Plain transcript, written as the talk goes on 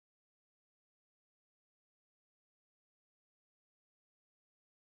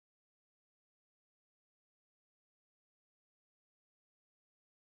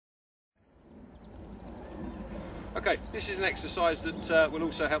Okay, this is an exercise that will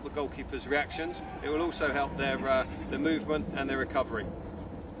also help the goalkeeper's reactions. It will also help their movement and their recovery.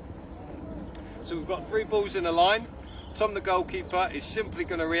 So we've got 3 balls in a line. Tom, the goalkeeper, is simply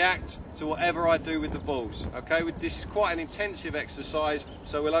going to react to whatever I do with the balls. Okay, this is quite an intensive exercise,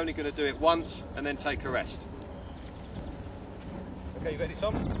 so we're only going to do it once and then take a rest. Okay, you ready,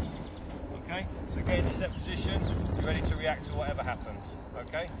 Tom? Okay, so get in your set position. You're ready to react to whatever happens.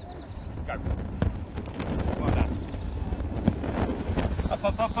 Okay, go. Well done. Up,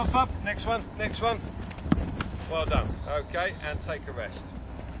 up, up, up, up. Next one, next one. Well done. Okay, and take a rest.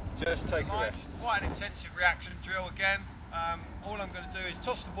 Just take a rest. Quite an intensive reaction drill again. All I'm going to do is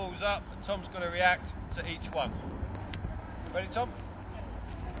toss the balls up and Tom's going to react to each one. Ready, Tom?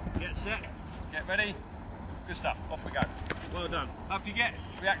 Get set, get ready. Good stuff, off we go. Well done. Up you get,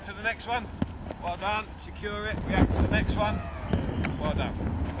 react to the next one. Well done, secure it, react to the next one. Well done.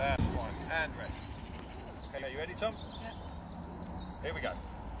 That's fine, and rest. Okay, you ready, Tom? Yeah. Here we go.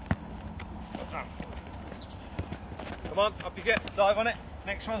 Well done. Come on, up you get, dive on it.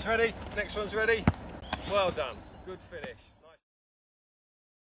 Next one's ready, next one's ready. Well done, good finish.